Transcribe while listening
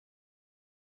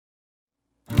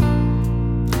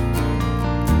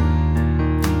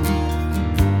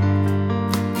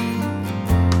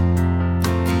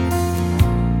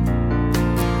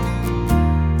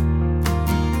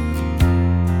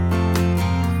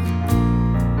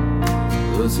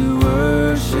Those who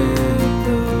worship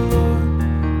the Lord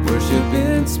worship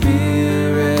in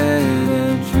spirit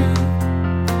and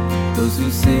truth. Those who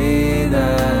say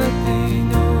that they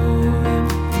know Him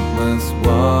must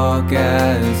walk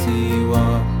as He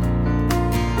walked.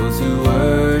 Those who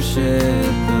worship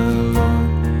the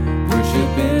Lord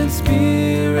worship in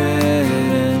spirit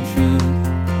and truth.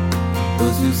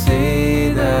 Those who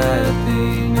say that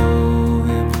they know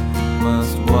Him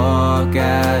must walk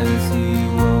as He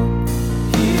walked.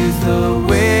 He is the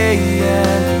way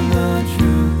and the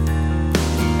truth,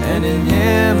 and in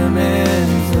Him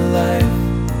is the life.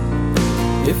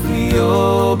 If we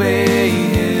obey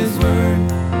His word,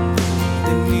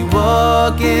 then we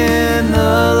walk in the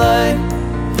light.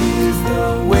 He is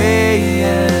the way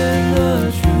and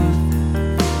the truth,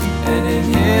 and in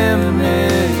Him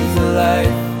is the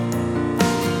life.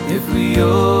 If we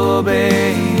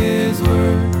obey His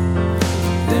word,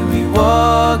 then we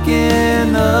walk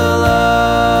in the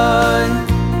light.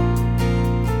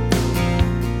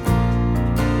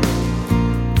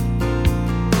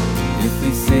 If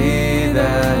we say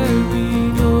that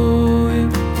we know Him,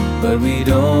 but we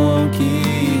don't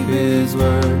keep His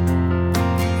word,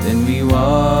 then we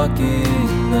walk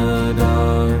in the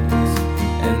darkness,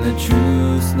 and the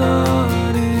truth's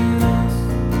not in us.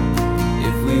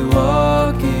 If we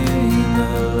walk in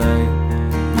the light,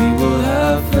 we will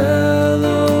have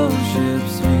fellowship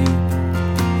sweet,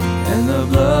 and the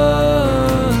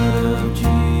blood of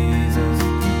Jesus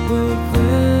will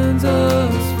cleanse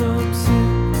us from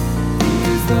sin. He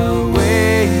is the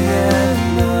way and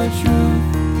the truth,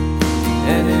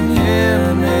 and in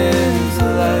Him is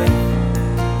the life.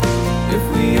 If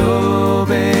we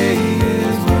obey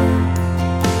His word,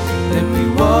 then we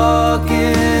walk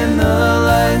in the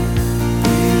light.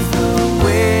 He is the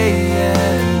way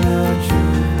and the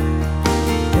truth,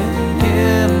 and in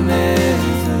Him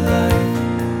is the life.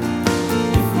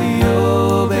 If we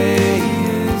obey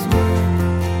His word,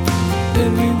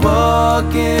 then we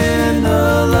walk in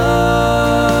the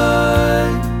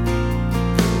light.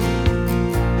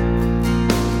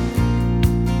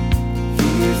 He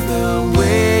is the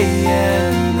way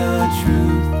and the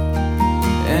truth,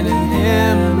 and in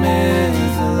Him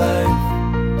is the life.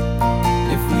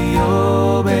 If we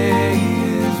obey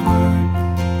His word,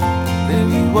 then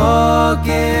we walk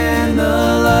in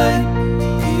the light.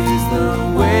 He is the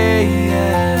way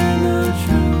and the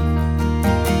truth,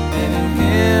 and in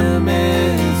Him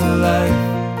is the life.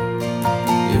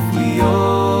 If we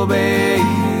obey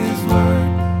His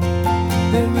word,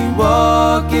 then we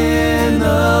walk in the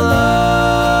light.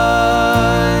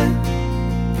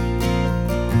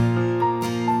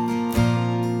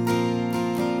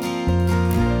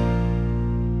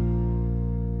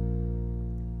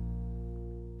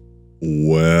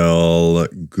 Well,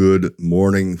 good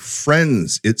morning,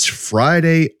 friends. It's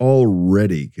Friday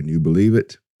already. Can you believe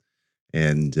it?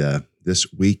 And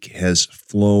this week has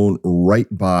flown right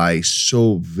by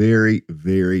so very,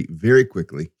 very, very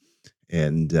quickly.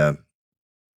 And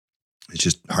it's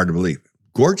just hard to believe.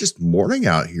 Gorgeous morning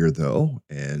out here, though,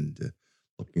 and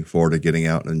looking forward to getting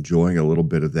out and enjoying a little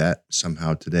bit of that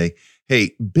somehow today.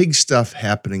 Hey, big stuff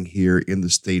happening here in the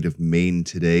state of Maine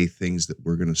today, things that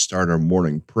we're going to start our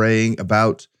morning praying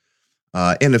about.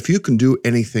 And if you can do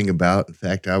anything about, in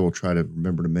fact, I will try to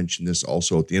remember to mention this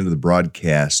also at the end of the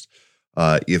broadcast.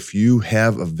 If you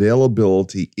have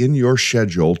availability in your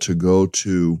schedule to go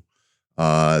to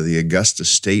the Augusta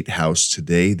State House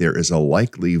today, there is a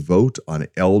likely vote on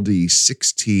LD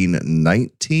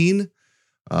 1619,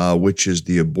 which is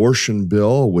the abortion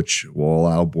bill, which will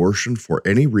allow abortion for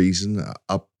any reason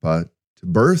up to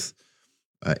birth.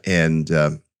 And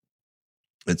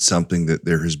it's something that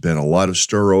there has been a lot of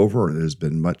stir over. There's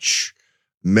been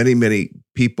many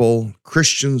people,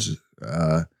 Christians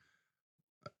of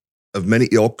many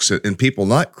ilks, and people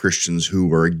not Christians who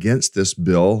were against this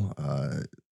bill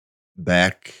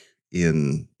back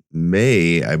in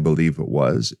May, I believe it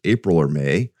was, April or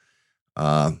May,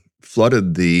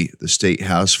 flooded the State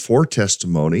House for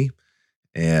testimony,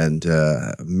 and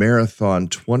marathon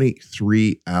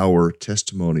 23-hour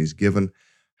testimonies given.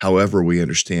 However, we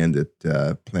understand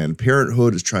that Planned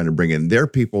Parenthood is trying to bring in their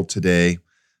people today.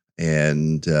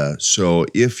 And so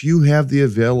if you have the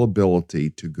availability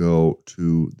to go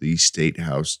to the State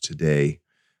House today,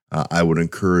 I would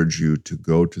encourage you to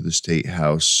go to the State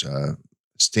House,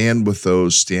 stand with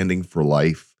those standing for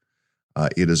life.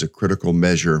 It is a critical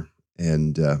measure.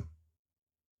 And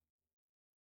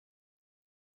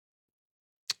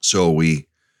so we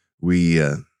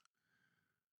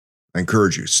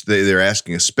encourage you. They're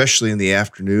asking, especially in the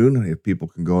afternoon, if people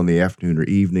can go in the afternoon or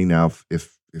evening. Now,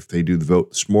 if they do the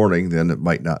vote this morning, then it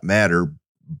might not matter.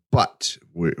 But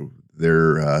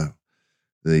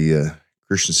The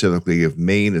Christian Civic League of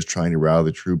Maine is trying to rally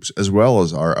the troops, as well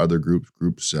as our other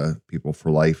groups, People for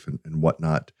Life and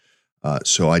whatnot.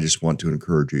 So I just want to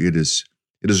encourage you. It is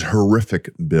a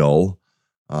horrific bill.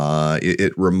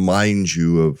 It reminds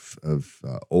you of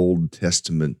Old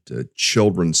Testament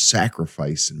children's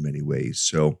sacrifice in many ways.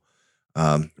 So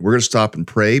we're going to stop and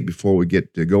pray before we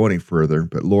get to go any further.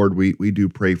 But Lord, we do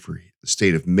pray for the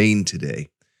state of Maine today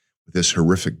with this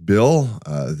horrific bill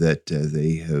that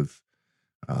they have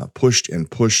pushed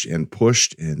and pushed and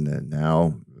pushed, and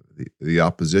now the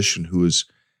opposition, who has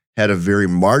had a very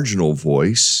marginal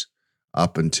voice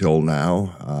up until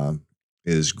now,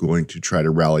 is going to try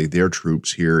to rally their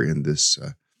troops here in this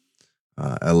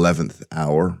 11th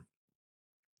hour.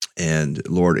 And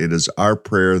Lord, it is our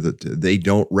prayer that they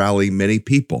don't rally many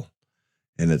people.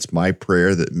 And it's my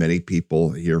prayer that many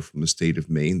people here from the state of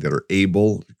Maine that are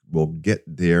able will get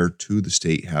there to the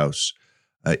State House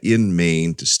in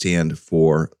Maine to stand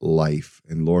for life.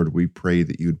 And Lord, we pray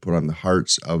that you would put on the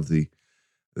hearts of the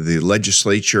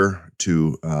legislature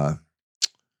to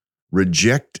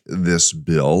reject this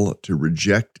bill, to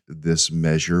reject this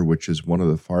measure, which is one of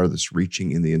the farthest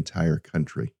reaching in the entire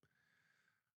country.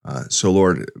 So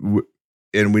Lord,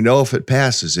 and we know if it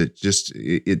passes,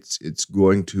 it's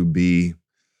going to be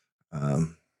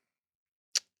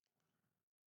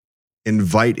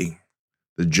inviting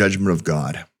the judgment of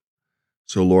God.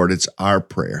 So Lord, it's our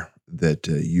prayer that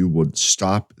you would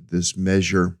stop this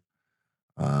measure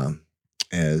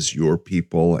as your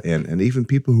people and even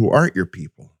people who aren't your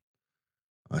people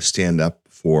stand up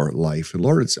for life. And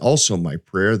Lord, it's also my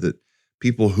prayer that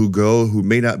people who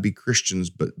may not be Christians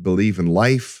but believe in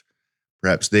life,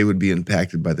 perhaps they would be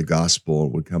impacted by the gospel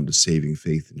and would come to saving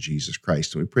faith in Jesus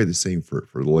Christ. And we pray the same for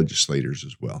the legislators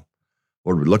as well.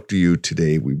 Lord, we look to you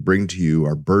today. We bring to you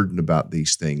our burden about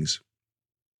these things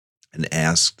and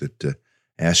ask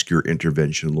your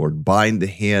intervention, Lord. Bind the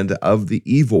hand of the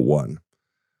evil one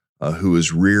who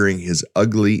is rearing his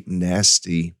ugly,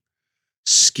 nasty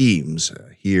schemes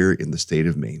here in the state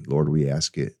of Maine. Lord, we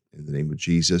ask it in the name of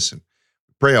Jesus. And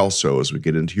pray also as we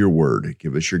get into your word,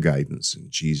 give us your guidance in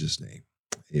Jesus' name.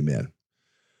 Amen.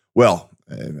 Well,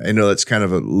 I know that's kind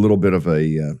of a little bit of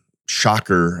a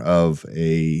shocker of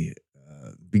a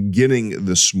beginning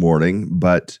this morning,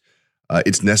 but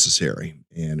it's necessary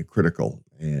and critical.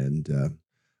 And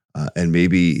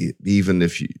maybe even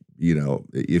if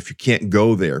if you can't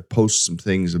go there, post some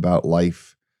things about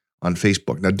life on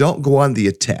Facebook. Now, don't go on the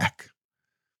attack.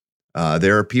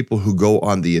 There are people who go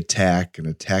on the attack and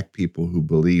attack people who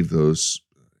believe those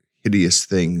hideous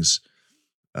things.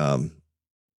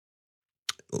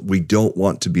 We don't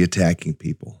want to be attacking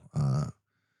people.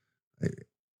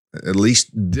 At least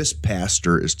this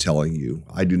pastor is telling you,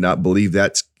 I do not believe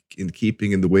that's in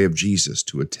keeping in the way of Jesus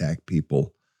to attack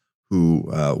people who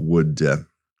would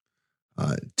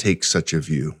take such a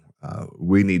view.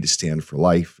 We need to stand for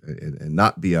life and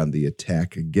not be on the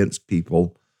attack against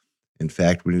people. In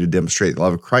fact, we need to demonstrate the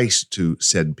love of Christ to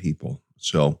said people.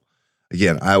 So,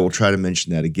 again, I will try to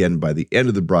mention that again by the end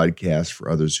of the broadcast for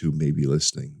others who may be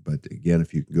listening. But again,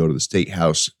 if you can go to the State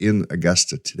House in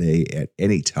Augusta today at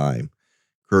any time,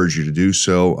 encourage you to do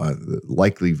so.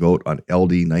 Likely vote on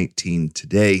LD 19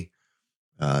 today.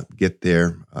 Get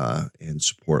there and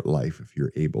support life if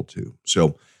you're able to.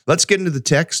 So let's get into the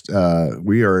text.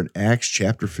 We are in Acts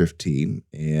chapter 15,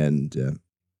 and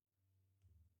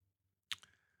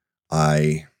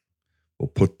I will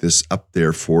put this up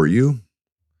there for you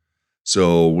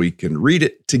so we can read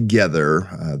it together.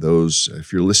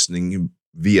 If you're listening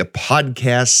via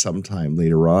podcast sometime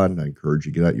later on, I encourage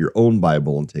you to get out your own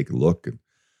Bible and take a look and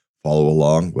follow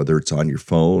along, whether it's on your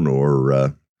phone or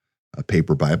a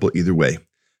paper Bible, either way.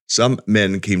 Some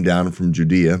men came down from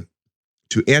Judea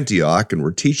to Antioch and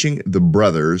were teaching the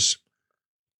brothers,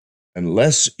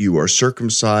 unless you are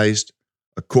circumcised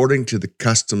according to the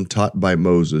custom taught by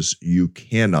Moses, you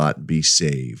cannot be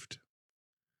saved.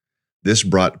 This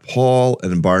brought Paul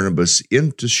and Barnabas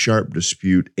into sharp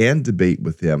dispute and debate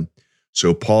with them.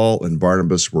 So Paul and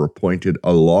Barnabas were appointed,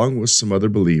 along with some other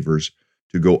believers,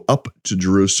 to go up to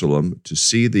Jerusalem to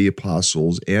see the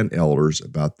apostles and elders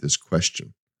about this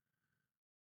question.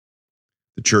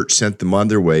 The church sent them on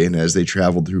their way, and as they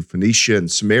traveled through Phoenicia and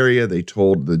Samaria, they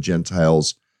told the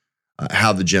Gentiles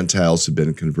how the Gentiles had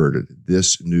been converted.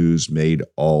 This news made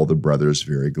all the brothers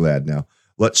very glad. Now,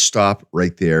 let's stop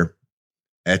right there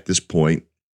at this point,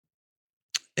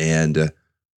 and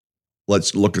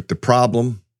let's look at the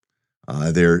problem.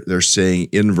 They're saying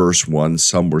in verse 1,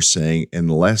 some were saying,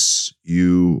 unless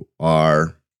you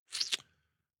are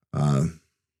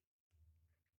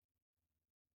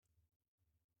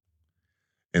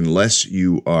unless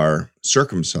you are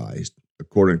circumcised,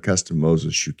 according to custom of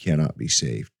Moses, you cannot be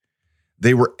saved.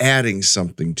 They were adding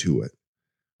something to it.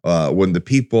 When the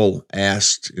people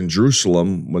asked in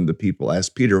Jerusalem, when the people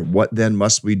asked Peter, what then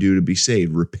must we do to be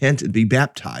saved? Repent and be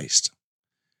baptized.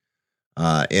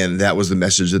 And that was the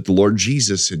message that the Lord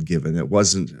Jesus had given. It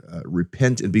wasn't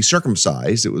repent and be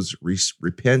circumcised. It was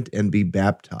repent and be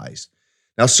baptized.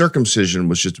 Now, circumcision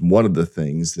was just one of the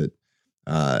things that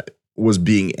was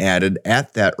being added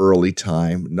at that early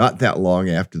time, not that long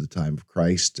after the time of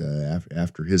Christ,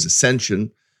 after his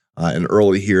ascension, and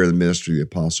early here in the ministry of the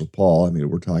Apostle Paul. I mean,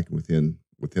 we're talking within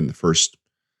the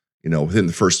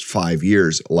first 5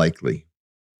 years, likely,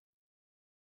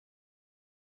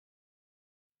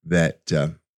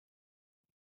 that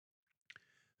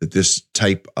this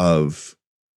type of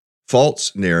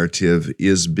false narrative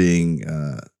is being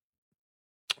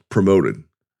promoted.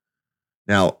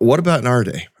 Now, what about in our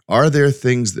day? Are there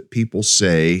things that people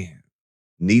say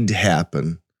need to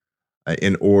happen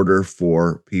in order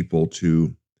for people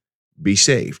to be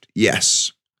saved?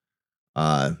 Yes.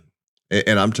 And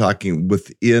I'm talking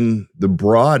within the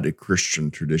broad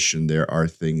Christian tradition, there are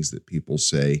things that people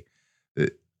say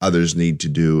that others need to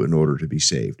do in order to be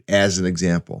saved. As an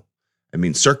example, I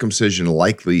mean, circumcision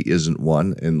likely isn't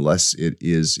one unless it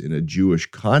is in a Jewish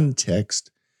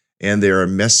context, and there are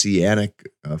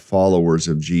messianic followers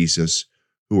of Jesus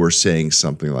who are saying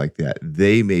something like that.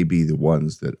 They may be the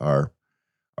ones that are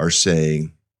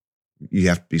saying you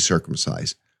have to be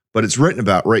circumcised. But it's written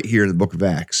about right here in the book of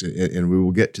Acts, and we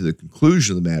will get to the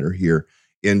conclusion of the matter here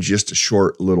in just a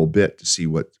short little bit to see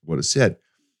what is said.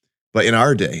 But in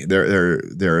our day,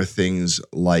 there are things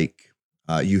like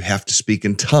you have to speak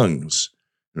in tongues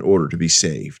in order to be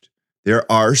saved. There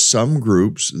are some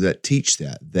groups that teach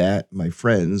that. That, my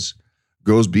friends,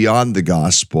 goes beyond the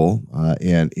gospel,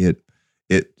 and it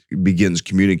begins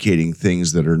communicating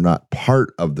things that are not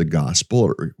part of the gospel,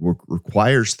 or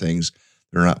requires things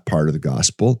that are not part of the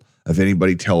gospel. If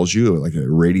anybody tells you, like a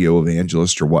radio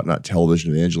evangelist or whatnot,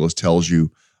 television evangelist tells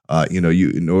you, you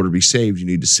in order to be saved, you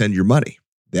need to send your money.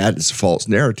 That is a false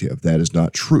narrative. That is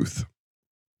not truth.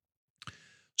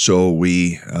 So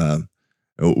we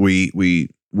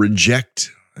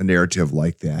reject a narrative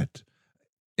like that.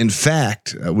 In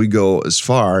fact, we go as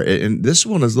far, and this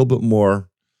one is a little bit more,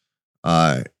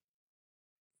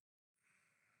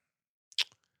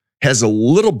 has a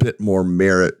little bit more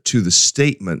merit to the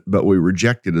statement, but we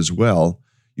reject it as well.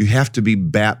 You have to be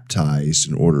baptized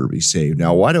in order to be saved.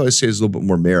 Now, why do I say there's a little bit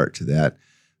more merit to that?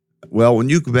 Well, when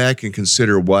you go back and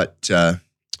consider what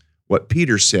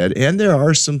Peter said, and there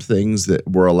are some things that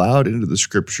were allowed into the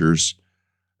scriptures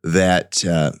that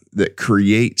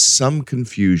create some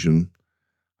confusion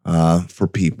for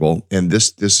people, and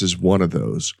this is one of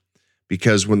those.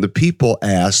 Because when the people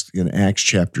asked in Acts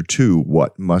chapter 2,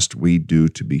 what must we do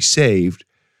to be saved?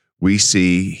 We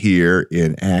see here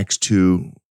in Acts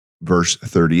 2, verse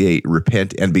 38,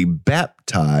 repent and be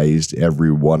baptized, every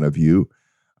one of you,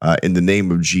 in the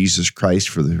name of Jesus Christ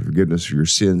for the forgiveness of your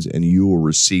sins, and you will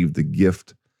receive the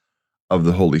gift of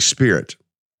the Holy Spirit.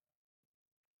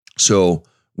 So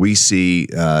we see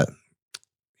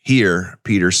here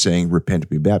Peter saying, repent and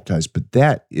be baptized, but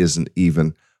that isn't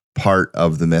even part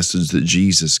of the message that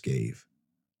Jesus gave.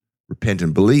 Repent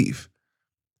and believe.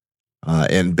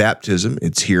 And baptism,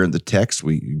 it's here in the text.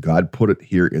 God put it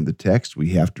here in the text. We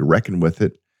have to reckon with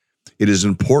it. It is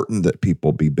important that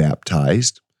people be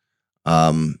baptized,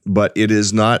 but it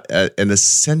is not an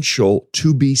essential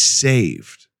to be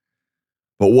saved.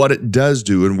 But what it does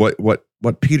do, and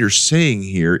what Peter's saying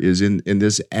here is in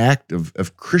this act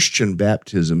of Christian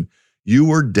baptism,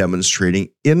 you are demonstrating,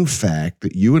 in fact,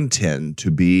 that you intend to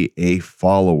be a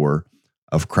follower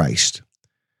of Christ.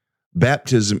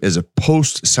 Baptism is a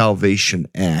post-salvation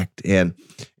act, and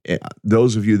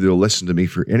those of you that will listen to me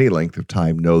for any length of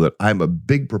time know that I'm a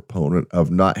big proponent of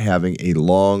not having a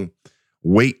long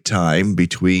wait time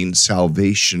between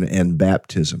salvation and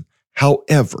baptism.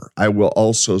 However, I will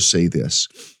also say this.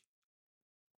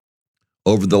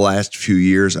 Over the last few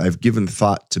years, I've given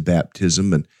thought to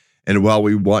baptism, and while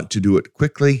we want to do it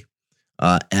quickly,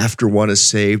 after one is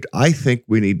saved, I think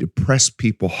we need to press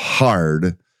people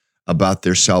hard about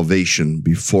their salvation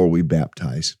before we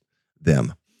baptize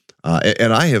them.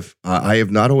 And I have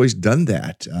not always done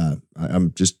that.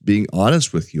 I'm just being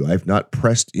honest with you. I've not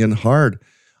pressed in hard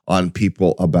on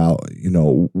people about,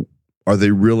 are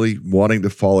they really wanting to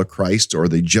follow Christ, or are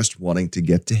they just wanting to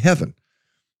get to heaven?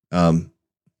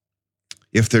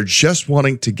 If they're just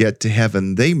wanting to get to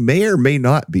heaven, they may or may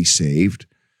not be saved.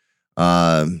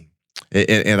 And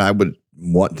I would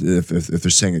want, if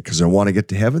they're saying it because they want to get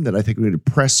to heaven, then I think we need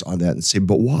to press on that and say,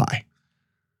 but why?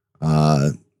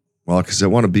 Well, because I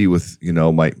want to be with,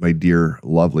 my dear,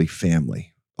 lovely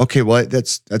family. Okay, well,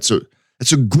 that's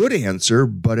a good answer,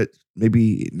 but it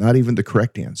maybe not even the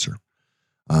correct answer.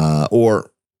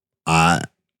 Or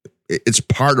it's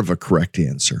part of a correct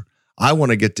answer. I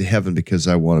want to get to heaven because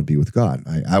I want to be with God.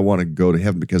 I want to go to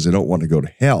heaven because I don't want to go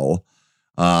to hell.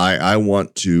 I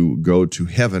want to go to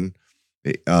heaven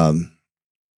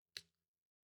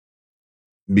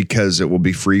because it will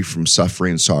be free from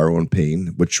suffering, sorrow, and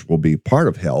pain, which will be part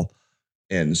of hell.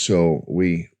 And so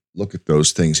we look at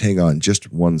those things. Hang on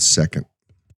just 1 second.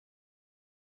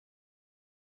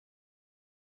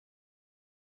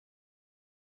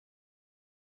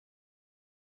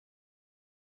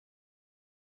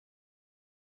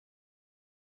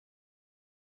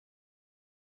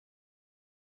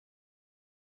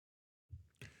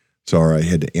 Sorry, I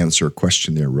had to answer a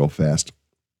question there real fast.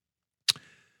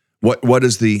 What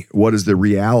is the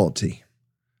reality?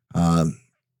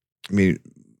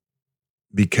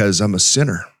 Because I'm a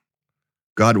sinner,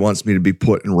 God wants me to be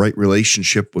put in right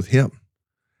relationship with Him.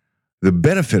 The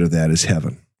benefit of that is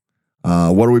heaven.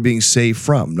 What are we being saved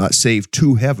from? Not saved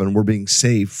to heaven. We're being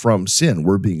saved from sin.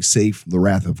 We're being saved from the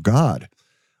wrath of God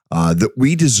that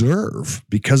we deserve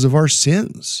because of our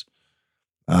sins.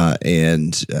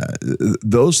 And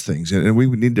those things. And we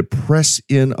need to press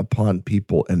in upon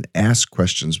people and ask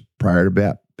questions prior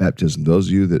to baptism. Those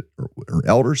of you that are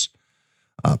elders,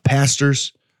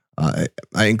 pastors, I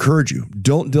encourage you,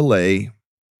 don't delay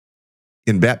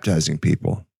in baptizing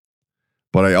people.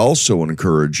 But I also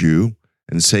encourage you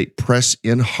and say, press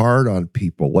in hard on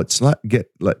people. Let's not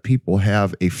let people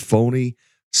have a phony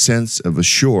sense of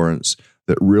assurance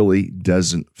that really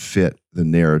doesn't fit the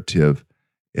narrative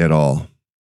at all.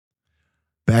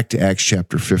 Back to Acts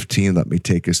chapter 15. Let me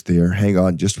take us there. Hang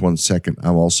on just 1 second.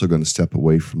 I'm also going to step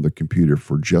away from the computer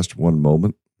for just one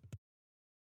moment.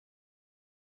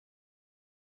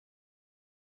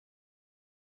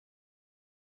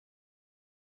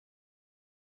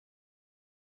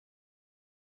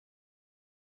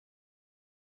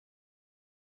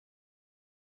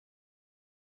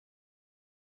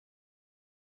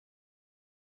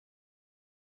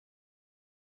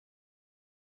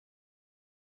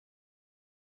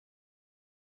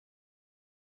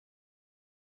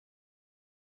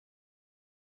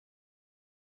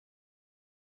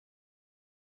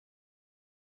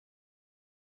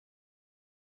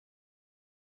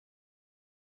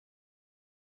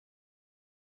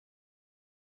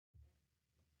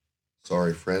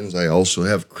 Sorry, friends. I also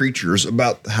have creatures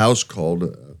about the house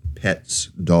called pets,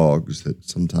 dogs, that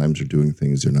sometimes are doing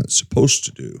things they're not supposed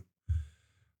to do,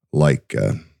 like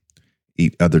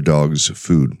eat other dogs'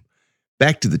 food.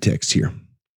 Back to the text here.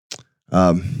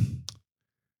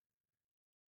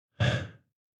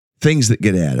 Things that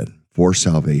get added for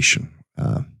salvation.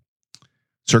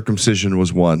 Circumcision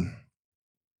was one.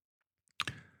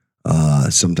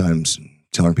 Sometimes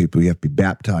telling people you have to be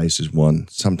baptized is one.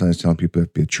 Sometimes telling people you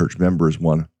have to be a church member is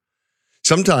one.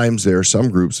 Sometimes there are some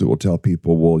groups that will tell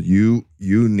people, well, you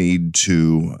need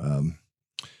to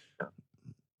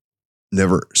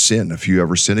never sin. If you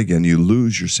ever sin again, you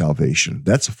lose your salvation.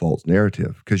 That's a false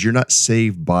narrative because you're not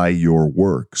saved by your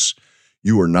works.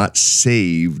 You are not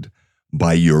saved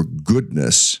by your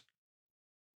goodness.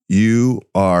 You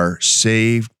are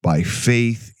saved by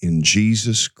faith in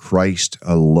Jesus Christ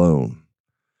alone.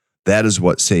 That is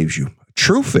what saves you.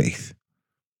 True faith.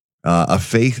 A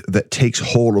faith that takes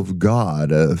hold of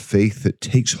God, a faith that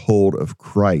takes hold of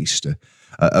Christ,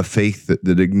 a faith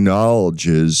that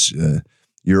acknowledges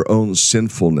your own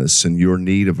sinfulness and your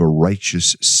need of a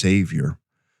righteous Savior,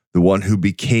 the one who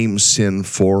became sin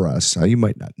for us. Now, you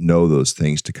might not know those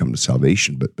things to come to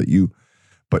salvation,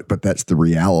 but that's the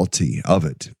reality of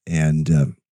it.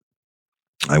 And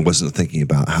I wasn't thinking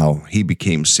about how He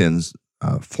became sin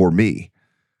for me.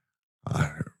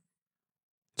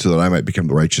 So that I might become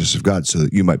the righteousness of God, so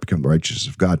that you might become the righteousness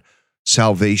of God.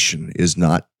 Salvation is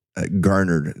not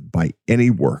garnered by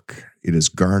any work. It is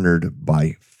garnered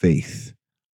by faith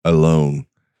alone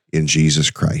in Jesus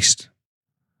Christ.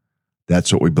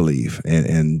 That's what we believe.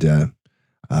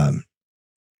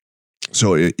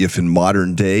 So if in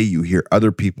modern day you hear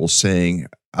other people saying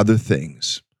other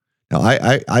things, now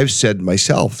I've said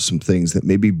myself some things that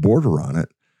maybe border on it,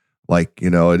 like,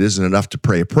 it isn't enough to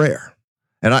pray a prayer.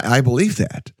 And I believe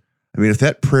that. I mean, if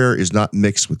that prayer is not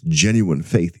mixed with genuine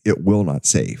faith, it will not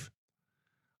save.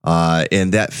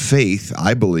 And that faith,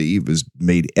 I believe, is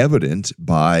made evident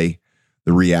by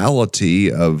the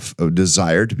reality of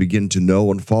desire to begin to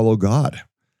know and follow God.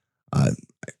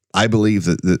 I believe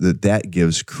that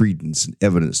gives credence and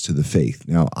evidence to the faith.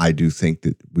 Now, I do think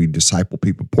that we disciple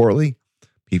people poorly.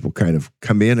 People kind of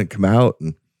come in and come out,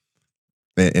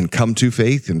 and come to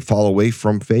faith and fall away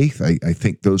from faith. I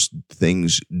think those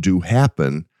things do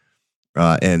happen.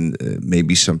 And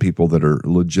maybe some people that are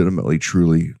legitimately,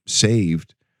 truly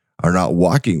saved are not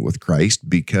walking with Christ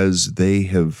because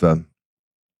they've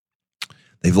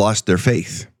lost their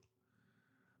faith.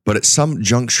 But at some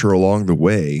juncture along the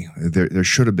way, there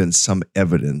should have been some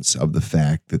evidence of the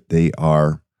fact that they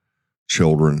are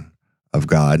children of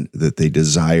God, that they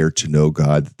desire to know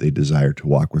God, that they desire to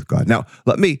walk with God. Now,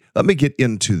 let me get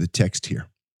into the text here.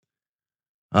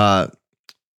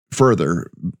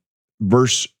 Further,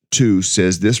 verse 2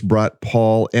 says, "This brought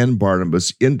Paul and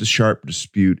Barnabas into sharp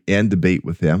dispute and debate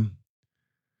with them.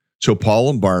 So Paul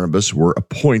and Barnabas were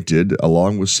appointed,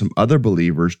 along with some other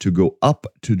believers, to go up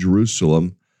to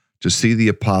Jerusalem to see the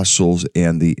apostles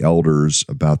and the elders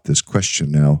about this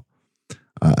question." Now,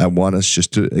 I want us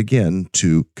just to, again,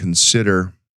 to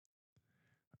consider,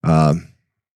 in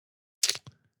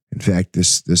fact,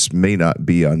 this may not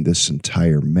be on this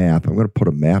entire map. I'm going to put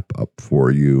a map up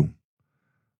for you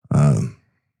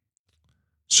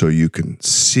so you can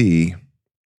see.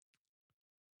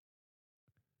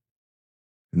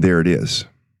 There it is.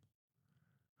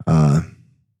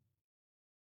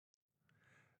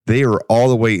 They are all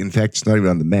the way, in fact, it's not even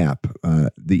on the map.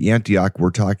 The Antioch we're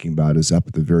talking about is up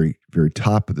at the very, very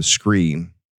top of the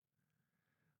screen.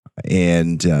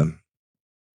 And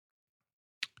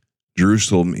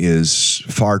Jerusalem is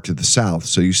far to the south.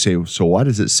 So you say, so why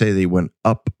does it say they went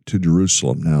up to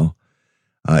Jerusalem now?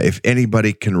 If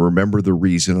anybody can remember the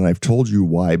reason, and I've told you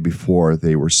why before,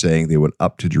 they were saying they went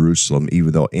up to Jerusalem,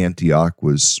 even though Antioch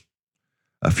was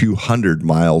a few hundred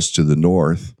miles to the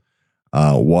north.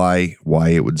 Why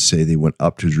it would say they went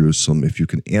up to Jerusalem. If you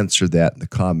can answer that in the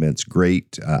comments,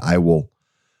 great. I will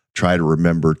try to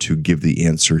remember to give the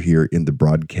answer here in the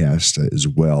broadcast as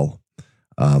well,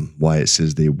 why it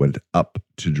says they went up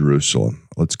to Jerusalem.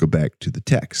 Let's go back to the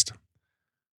text. It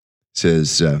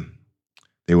says,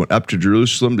 they went up to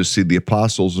Jerusalem to see the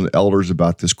apostles and elders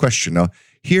about this question. Now,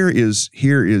 here is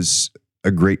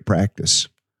a great practice.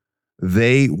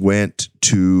 They went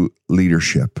to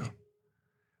leadership.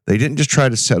 They didn't just try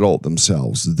to settle it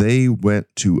themselves. They went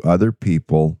to other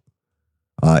people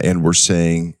and were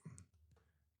saying,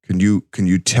 can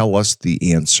you tell us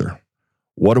the answer?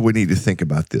 What do we need to think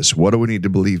about this? What do we need to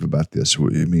believe about this?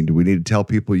 I mean, do we need to tell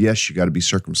people, yes, you got to be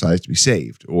circumcised to be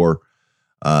saved? Or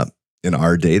in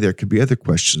our day, there could be other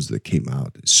questions that came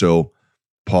out. So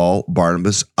Paul,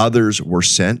 Barnabas, others were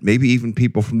sent, maybe even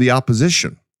people from the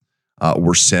opposition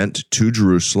were sent to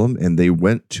Jerusalem, and they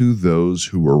went to those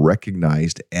who were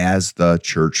recognized as the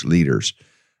church leaders.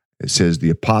 It says the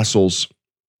apostles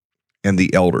and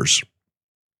the elders.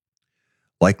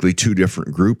 Likely two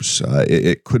different groups.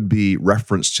 It could be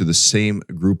reference to the same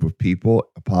group of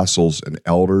people, apostles and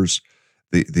elders,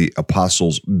 the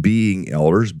apostles being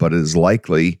elders, but it is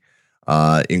likely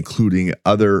including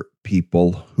other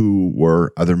people who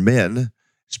were other men,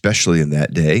 especially in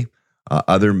that day,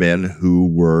 other men who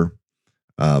were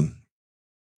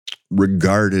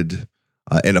regarded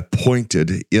and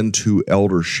appointed into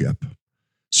eldership.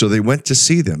 So they went to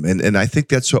see them. And I think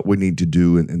that's what we need to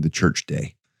do in the church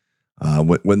day.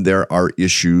 When there are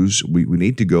issues, we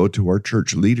need to go to our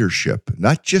church leadership,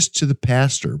 not just to the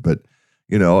pastor, but,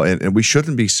 and we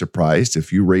shouldn't be surprised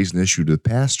if you raise an issue to the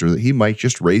pastor that he might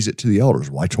just raise it to the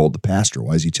elders. Well, I told the pastor.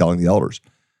 Why is he telling the elders?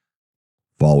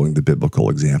 Following the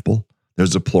biblical example.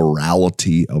 There's a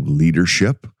plurality of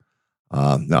leadership.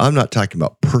 Now, I'm not talking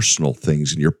about personal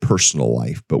things in your personal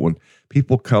life, but when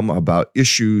people come about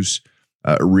issues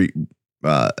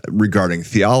regarding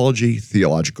theology,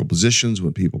 theological positions,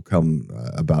 when people come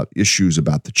about issues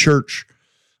about the church,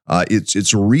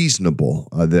 it's reasonable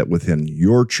that within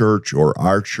your church or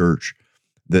our church,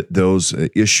 that those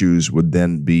issues would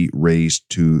then be raised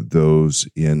to those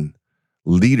in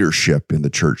leadership in the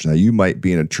church. Now, you might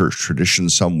be in a church tradition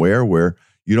somewhere where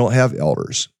you don't have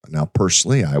elders. Now,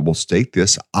 personally, I will state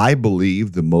this. I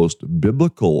believe the most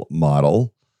biblical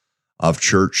model of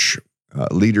church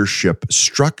leadership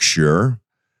structure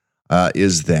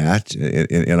is that,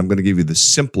 and I'm going to give you the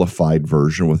simplified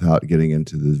version without getting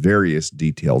into the various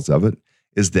details of it,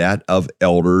 is that of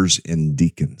elders and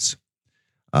deacons.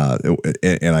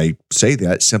 And I say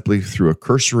that simply through a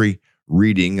cursory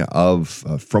reading of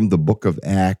from the book of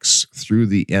Acts through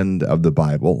the end of the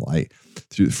Bible.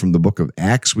 From the book of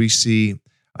Acts, we see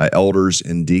elders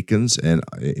and deacons, and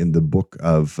in the book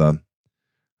of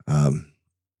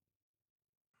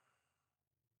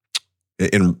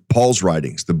in Paul's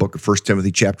writings, the book of 1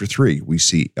 Timothy chapter 3, we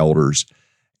see elders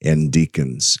and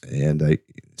deacons. And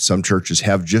some churches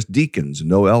have just deacons and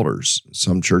no elders.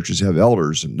 Some churches have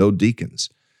elders and no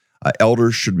deacons.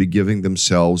 Elders should be giving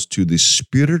themselves to the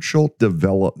spiritual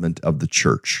development of the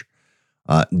church.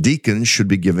 Deacons should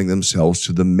be giving themselves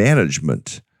to the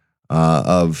management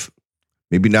of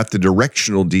maybe not the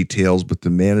directional details, but the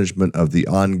management of the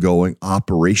ongoing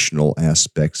operational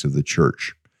aspects of the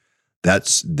church.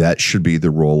 That should be the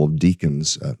role of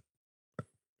deacons.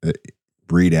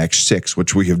 Read Acts 6,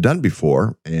 which we have done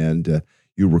before, and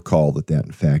you recall that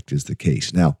in fact is the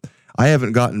case. Now, I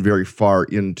haven't gotten very far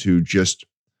into just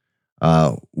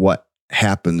what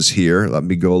happens here. Let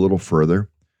me go a little further.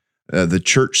 The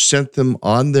church sent them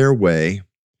on their way,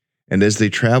 and as they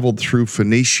traveled through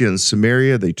Phoenicia and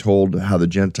Samaria, they told how the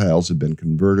Gentiles had been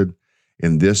converted,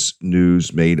 and this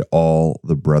news made all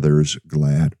the brothers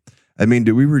glad. I mean,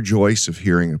 do we rejoice of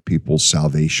hearing of people's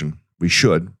salvation? We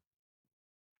should.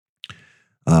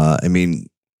 I mean,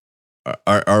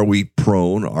 are we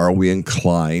prone, are we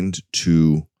inclined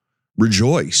to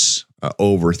rejoice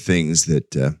over things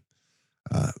that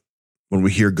when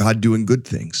we hear God doing good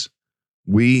things,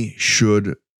 we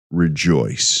should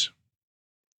rejoice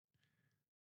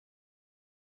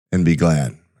and be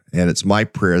glad. And it's my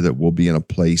prayer that we'll be in a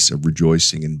place of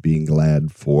rejoicing and being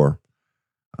glad for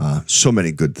so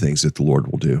many good things that the Lord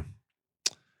will do.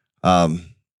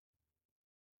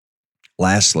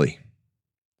 Lastly,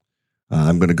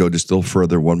 I'm going to go just a little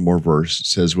further, one more verse. It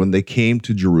says, when they came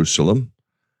to Jerusalem,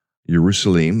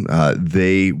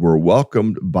 they were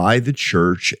welcomed by the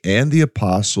church and the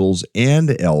apostles and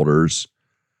the elders,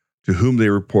 to whom they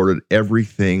reported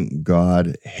everything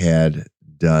God had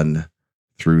done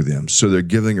through them. So they're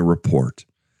giving a report.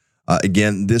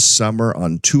 Again, this summer,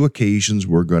 on 2 occasions,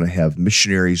 we're going to have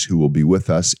missionaries who will be with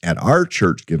us at our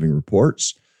church giving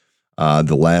reports.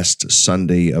 The last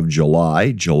Sunday of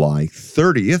July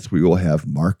 30th, we will have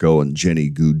Marco and Jenny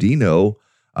Gudino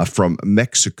from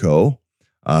Mexico,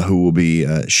 who will be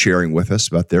sharing with us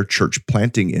about their church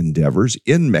planting endeavors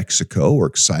in Mexico. We're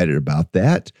excited about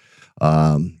that.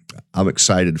 I'm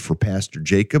excited for Pastor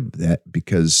Jacob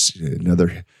because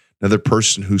another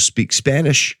person who speaks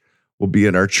Spanish will be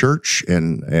in our church,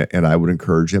 and I would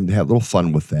encourage him to have a little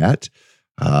fun with that.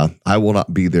 I will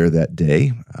not be there that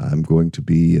day. I'm going to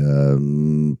be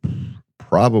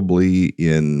probably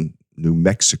in New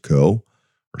Mexico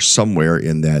or somewhere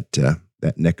in that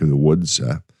neck of the woods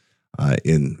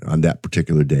on that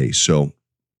particular day. So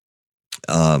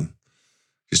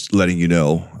just letting you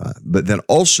know. But then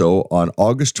also on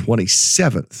August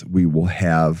 27th, we will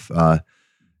have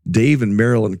Dave and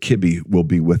Marilyn Kibbe will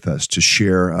be with us to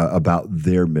share about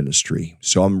their ministry.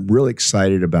 So I'm really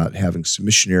excited about having some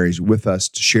missionaries with us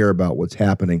to share about what's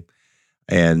happening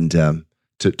and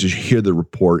to hear the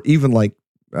report. Even like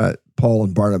Paul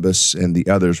and Barnabas and the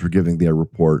others were giving their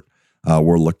report,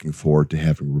 we're looking forward to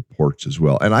having reports as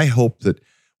well. And I hope that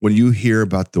when you hear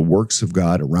about the works of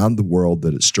God around the world,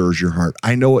 that it stirs your heart.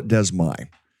 I know it does mine,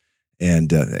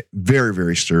 and very,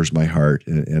 very stirs my heart.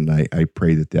 And I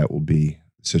pray that will be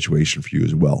situation for you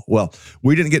as well. Well,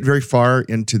 we didn't get very far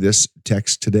into this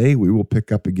text today. We will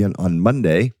pick up again on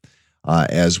Monday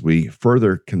as we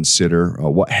further consider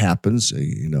what happens,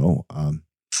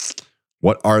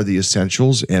 what are the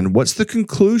essentials and what's the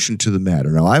conclusion to the matter.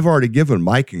 Now, I've already given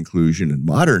my conclusion in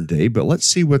modern day, but let's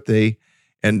see what they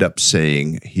end up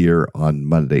saying here on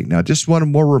Monday. Now, just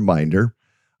one more reminder,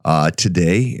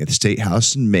 today at the State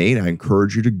House in Maine, I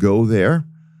encourage you to go there.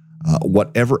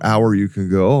 Whatever hour you can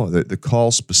go. The call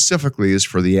specifically is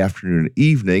for the afternoon and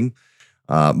evening,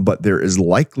 but there is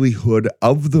likelihood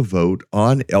of the vote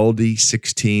on LD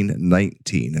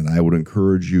 1619, and I would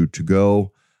encourage you to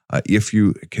go if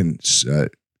you can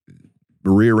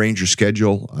rearrange your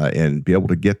schedule and be able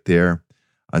to get there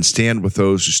and stand with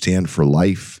those who stand for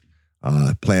life.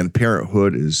 Planned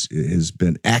Parenthood has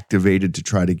been activated to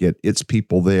try to get its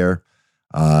people there.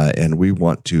 And we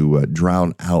want to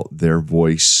drown out their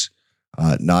voice,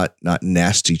 not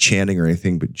nasty chanting or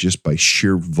anything, but just by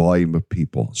sheer volume of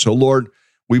people. So, Lord,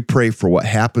 we pray for what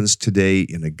happens today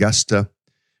in Augusta.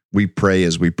 We pray,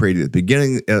 as we prayed at the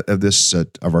beginning of this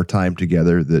of our time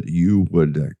together, that you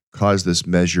would cause this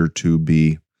measure to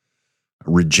be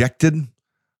rejected,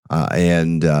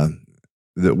 and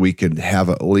that we could have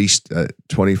at least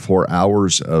 24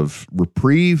 hours of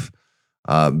reprieve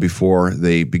before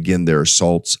they begin their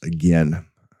assaults again.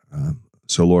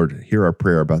 So, Lord, hear our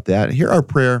prayer about that. Hear our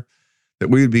prayer that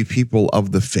we would be people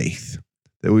of the faith,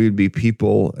 that we would be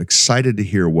people excited to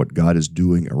hear what God is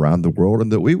doing around the world, and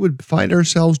that we would find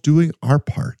ourselves doing our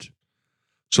part.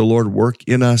 So, Lord, work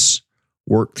in us,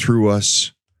 work through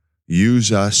us,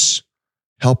 use us,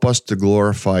 help us to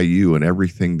glorify you in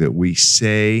everything that we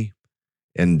say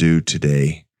and do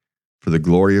today for the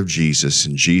glory of Jesus.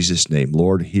 In Jesus' name,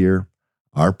 Lord, hear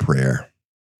our prayer.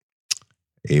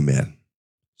 Amen.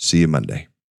 See you Monday.